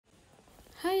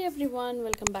Hi everyone,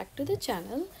 welcome back to the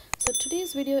channel. So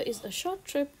today's video is a short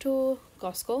trip to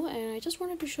Costco, and I just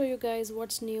wanted to show you guys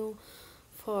what's new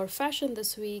for fashion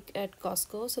this week at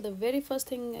Costco. So the very first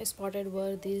thing I spotted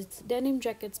were these denim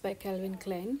jackets by Calvin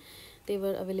Klein. They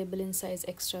were available in size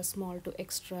extra small to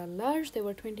extra large. They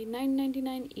were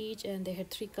 $29.99 each, and they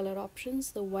had three color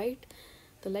options: the white,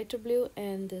 the lighter blue,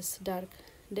 and this dark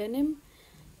denim.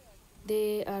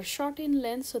 They are short in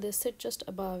length, so they sit just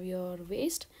above your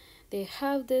waist. They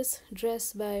have this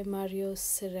dress by Mario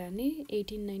Serrani,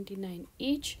 $18.99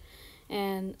 each,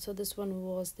 and so this one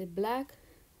was the black.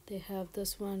 They have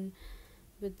this one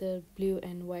with the blue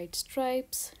and white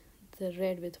stripes, the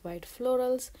red with white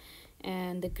florals,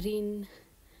 and the green,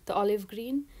 the olive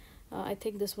green. I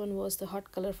think this one was the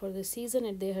hot color for the season,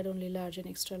 and they had only large and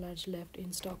extra large left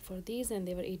in stock for these, and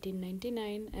they were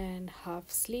 $18.99 and half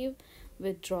sleeve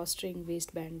with drawstring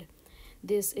waistband.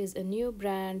 This is a new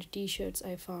brand t-shirts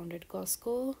I found at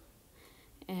Costco,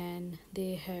 and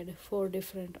they had four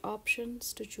different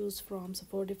options to choose from, so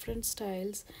four different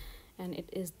styles, and it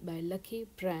is by Lucky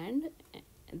brand.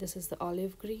 This is the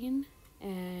olive green,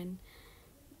 and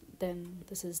then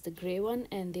this is the gray one,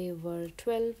 and they were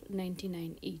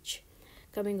 $12.99 each.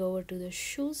 Coming over to the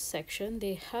shoes section,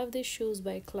 they have the shoes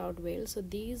by Cloudwell. So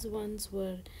these ones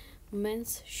were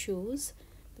men's shoes,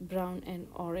 brown and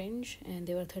orange, and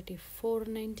they were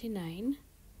 $34.99.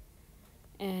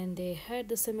 And they had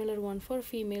the similar one for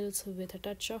females with a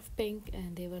touch of pink,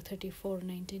 and they were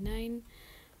 $34.99.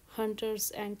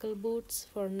 Hunter's ankle boots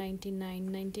for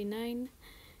 $99.99,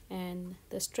 and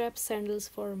the strap sandals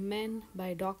for men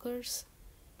by Dockers,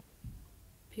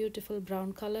 beautiful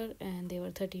brown color, and they were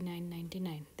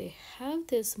 $39.99. They have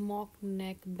this mock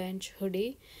neck bench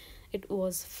hoodie. It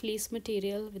was fleece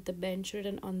material with the bench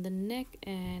written on the neck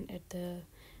and at the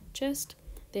chest.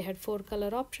 They had four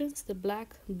color options: the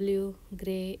black, blue,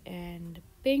 gray, and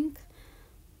pink.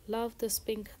 Love this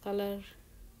pink color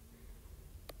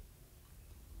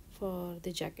for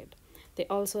the jacket. They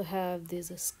also have these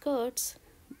skirts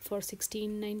for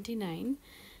 $16.99,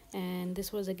 and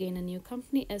this was again a new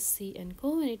company, SC and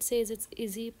Co, and it says it's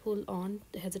easy pull on,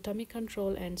 it has a tummy control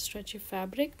and stretchy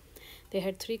fabric. They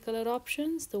had three color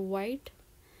options: the white,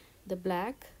 the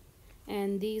black,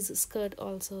 and these skirt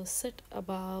also sit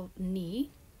above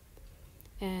knee,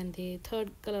 and the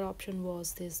third color option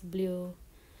was this blue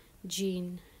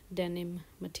jean denim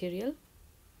material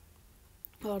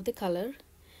or the color,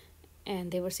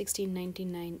 and they were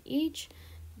 $16.99 each.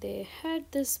 They had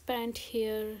this pant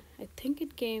here. I think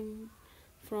it came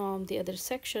from the other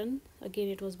section. Again,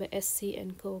 it was by SC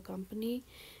and Co company,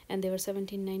 and they were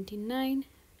 $17.99,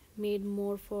 made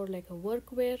more for like a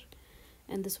workwear,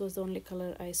 and this was the only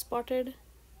color I spotted.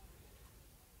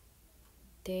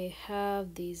 They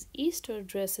have these Easter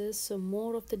dresses, so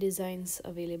more of the designs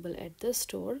available at the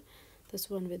store. This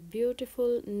one with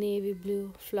beautiful navy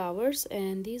blue flowers,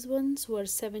 and these ones were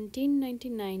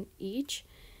 $17.99 each.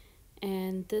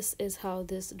 And this is how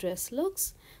this dress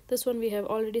looks. This one we have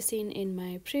already seen in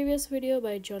my previous video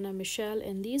by Jonna Michelle,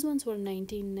 and these ones were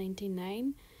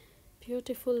 $19.99.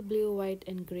 Beautiful blue, white,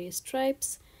 and gray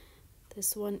stripes.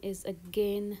 This one is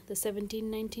again the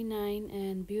 $17.99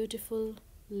 and beautiful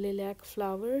lilac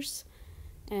flowers,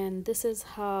 and this is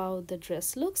how the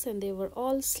dress looks, and they were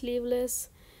all sleeveless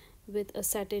with a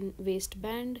satin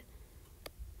waistband.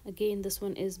 Again, this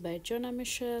one is by Jonna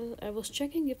Michelle. I was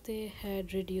checking if they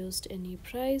had reduced any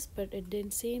price, but it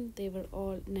didn't seem. They were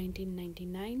all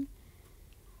 $19.99.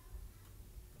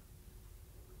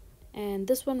 And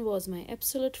this one was my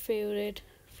absolute favorite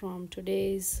from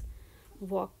today's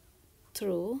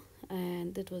walkthrough,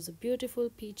 and it was a beautiful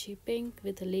peachy pink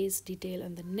with a lace detail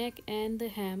on the neck and the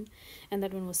hem, and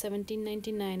that one was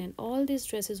 $17.99. and all these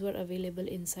dresses were available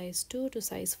in size 2 to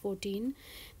size 14.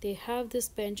 They have this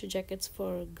bench jackets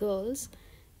for girls,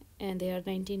 and they are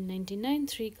 $19.99.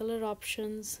 Three color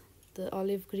options: the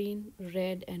olive green,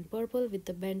 red, and purple with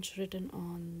the bench written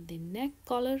on the neck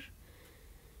collar.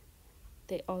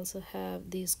 They also have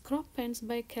these crop pants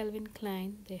by Calvin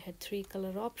Klein. They had three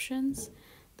color options.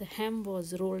 The hem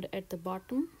was rolled at the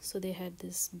bottom, so they had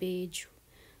this beige,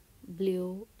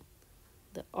 blue,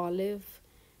 the olive,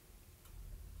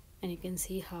 and you can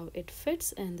see how it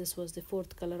fits, and this was the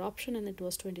fourth color option, and it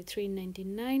was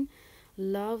 $23.99.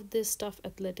 Love this stuff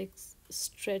athletics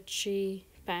stretchy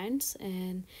pants,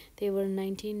 and they were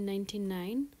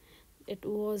 $19.99. It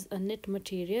was a knit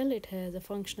material. It has a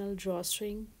functional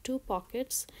drawstring, two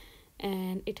pockets,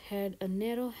 and it had a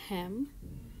narrow hem,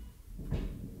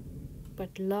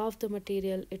 but love the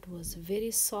material. It was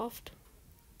very soft,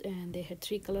 and they had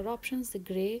three color options: the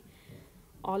gray,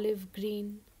 olive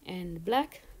green, and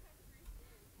black.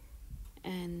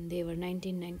 and they were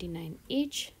 $19.99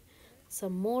 each.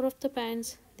 Some more of the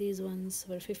pants, these ones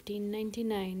were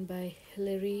 $15.99 by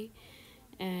Hillary,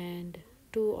 and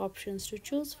two options to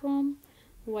choose from,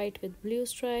 white with blue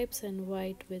stripes and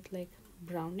white with like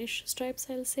brownish stripes,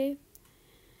 I'll say.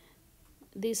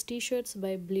 These t-shirts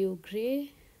by Blue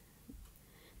Gray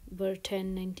were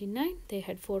 $10.99. They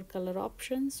had four color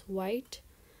options: white,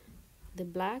 the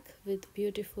black with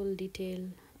beautiful detail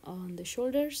on the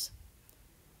shoulders,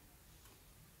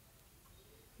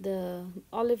 the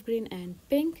olive green and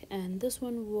pink, and this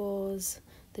one was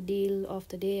the deal of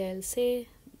the day, I'll say.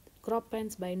 Crop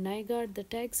pants by Nygaard. The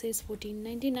tag says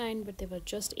 $14.99, but they were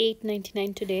just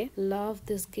 $8.99 today. Love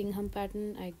this gingham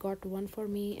pattern. I got one for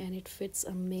me and it fits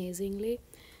amazingly.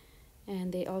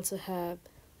 And they also have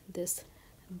this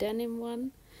denim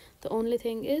one. The only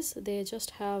thing is they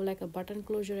just have like a button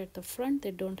closure at the front.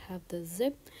 They don't have the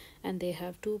zip, and they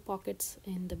have two pockets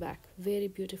in the back. Very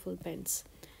beautiful pants.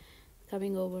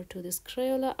 Coming over to this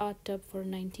Crayola art tub for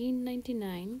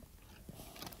 $19.99.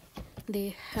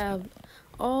 They have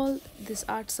all this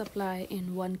art supply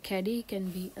in one caddy. Can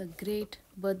be a great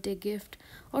birthday gift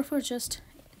or for just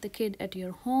the kid at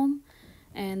your home.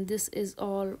 And this is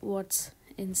all what's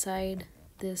inside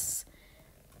this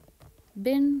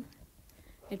bin.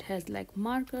 It has like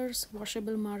markers,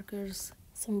 washable markers,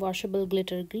 some washable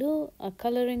glitter glue, a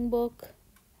coloring book,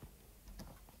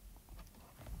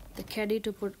 the caddy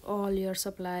to put all your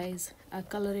supplies, a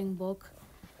coloring book,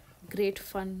 great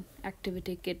fun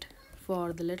activity kit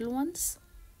for the little ones.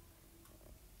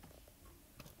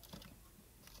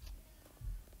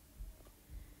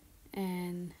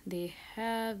 And they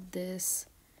have this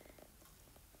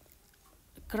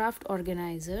craft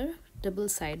organizer,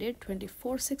 double-sided,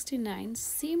 $24.69.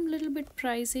 Seemed a little bit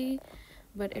pricey,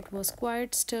 but it was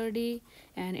quite sturdy,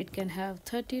 and it can have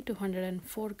 30 to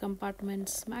 104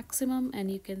 compartments maximum,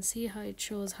 and you can see how it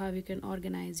shows how you can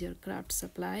organize your craft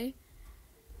supply.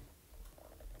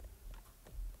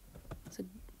 So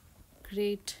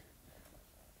great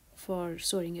for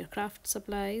storing your craft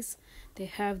supplies. They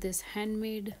have this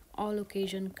handmade all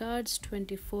occasion cards,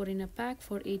 24 in a pack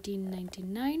for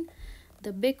 $18.99.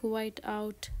 The big white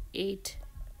out, 8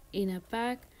 in a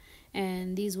pack,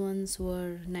 and these ones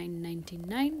were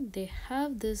 $9.99. They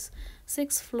have this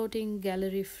 6 floating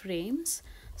gallery frames,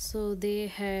 so they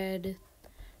had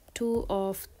two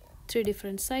of 3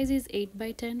 different sizes: 8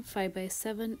 by 10, 5 by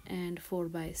 7, and 4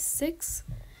 by 6.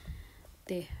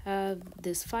 They have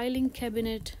this filing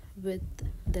cabinet with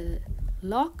the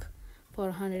lock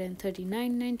for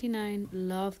 $139.99.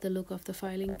 Love the look of the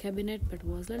filing cabinet, but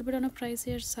was a little bit on a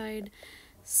pricier side.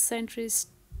 Sentry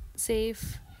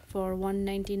safe for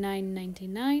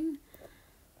 $199.99,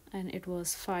 and it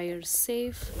was fire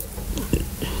safe.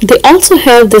 They also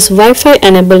have this Wi-Fi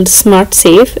enabled smart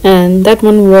safe, and that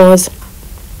one was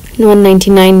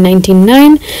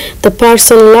 $199.99. The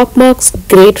parcel lockbox,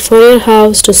 great for your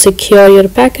house to secure your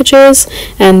packages,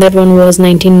 and that one was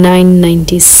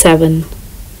 $99.97.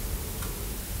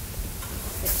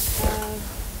 They have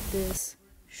this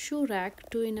shoe rack,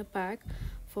 2 in a pack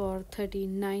for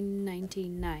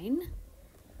 $39.99.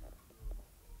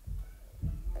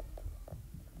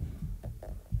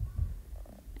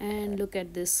 And look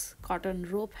at this cotton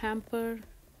rope hamper,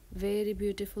 very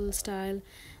beautiful style.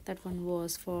 That one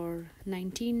was for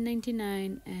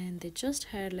 $19.99, and they just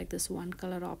had like this one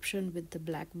color option with the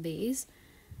black base.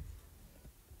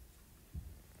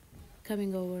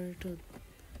 Coming over to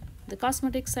the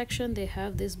cosmetics section, they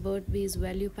have this Bird Bees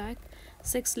value pack,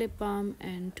 6 lip balm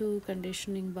and 2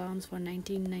 conditioning balms for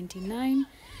 $19.99,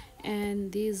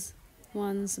 and these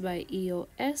ones by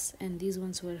EOS, and these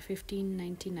ones were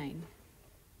 $15.99.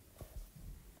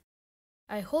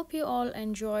 I hope you all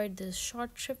enjoyed this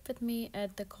short trip with me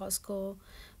at the Costco.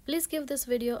 Please give this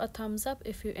video a thumbs up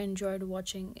if you enjoyed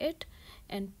watching it,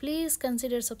 and please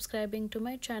consider subscribing to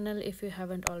my channel if you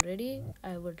haven't already.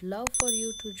 I would love for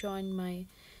you to join my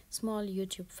small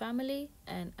YouTube family,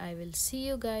 and I will see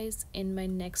you guys in my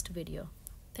next video.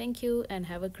 Thank you and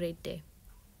have a great day.